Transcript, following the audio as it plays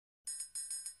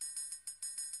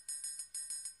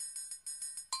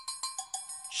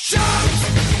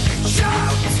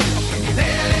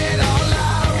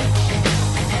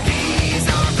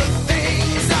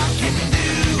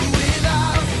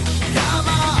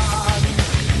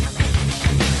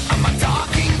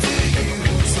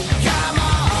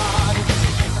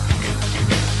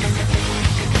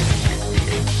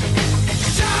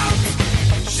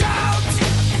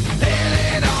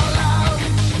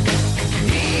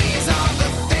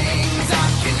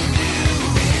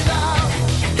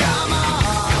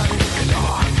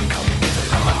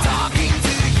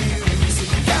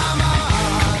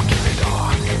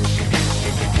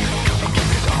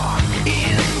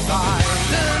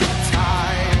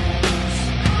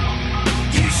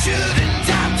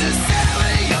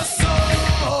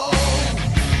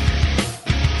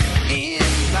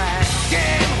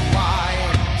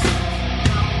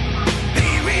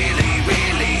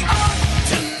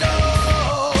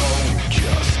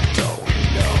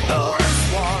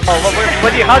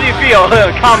How do you feel?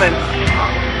 Comment.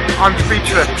 I'm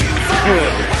speechless.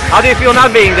 How do you feel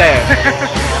not being there?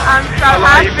 I'm so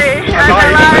happy. I'm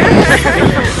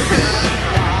alive.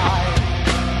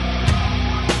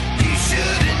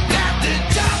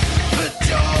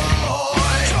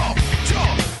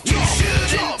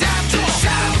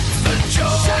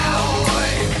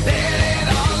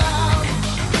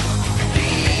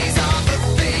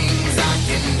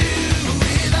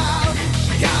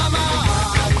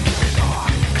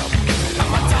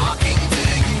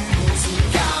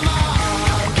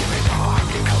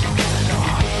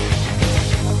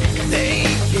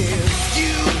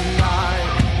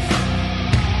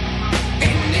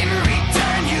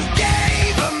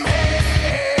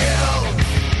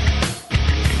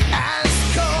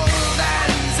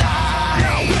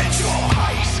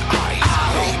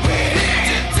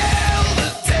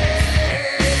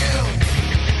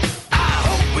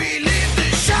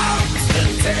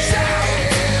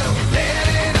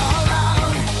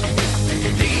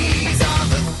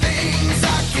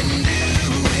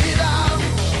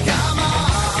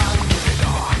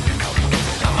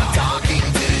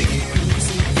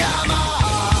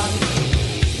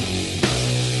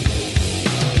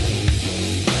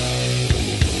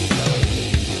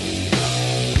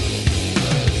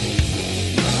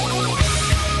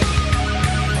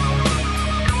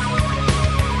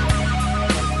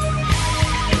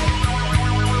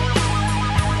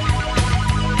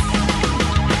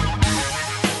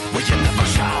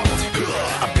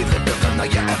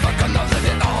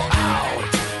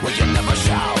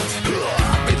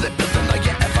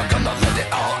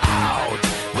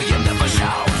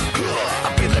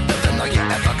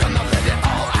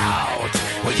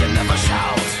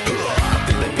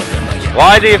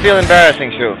 Why do you feel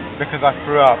embarrassing, Shu? Because I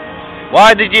threw up.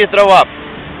 Why did you throw up?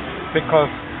 Because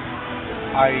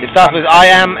It starts with I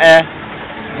am a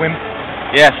wimp.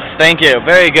 Yes, thank you.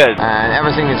 Very good. And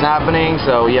everything is happening.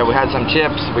 So yeah, we had some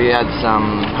chips, we had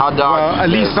some hot dogs. Well,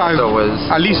 at least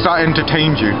I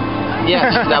entertained you.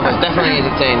 Yes, that was definitely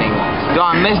entertaining. Though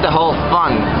I missed the whole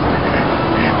fun.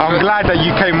 I'm glad that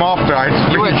you came after.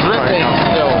 You were dripping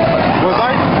still. Was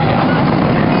I?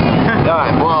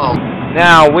 Alright, well.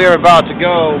 Now we're about to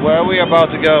go. Where are we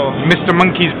about to go? Mr.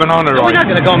 Monkey's banana ride. We're not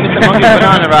gonna go on Mr. Monkey's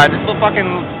banana ride. It's for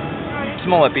fucking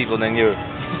smaller people than you.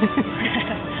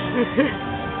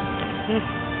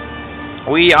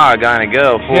 We are gonna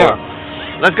go for.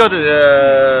 Yeah. Let's go to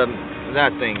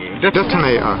that thingy.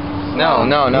 Detonator. No,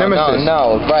 right. Go Nemesis.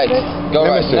 right.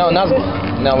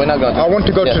 No, we're not going to. I want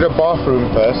to go to the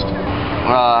bathroom first.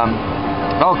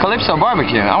 Oh, Calypso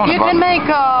Barbecue. I want to. You can make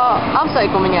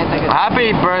avsökning helt enkelt.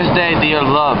 Happy birthday, dear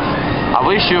love. I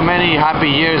wish you many happy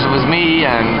years with me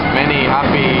and many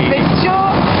happy.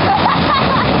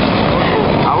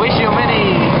 I wish you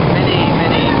many.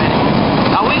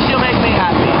 I wish you make me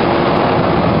happy.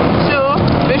 So,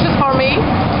 wishes for me.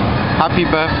 Happy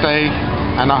birthday,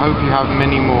 and I hope you have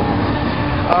many more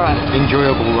Alright.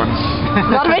 enjoyable ones.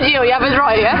 Not with you, jag vill dra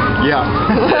det. Yeah.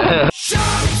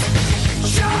 Shout,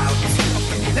 shout,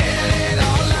 let it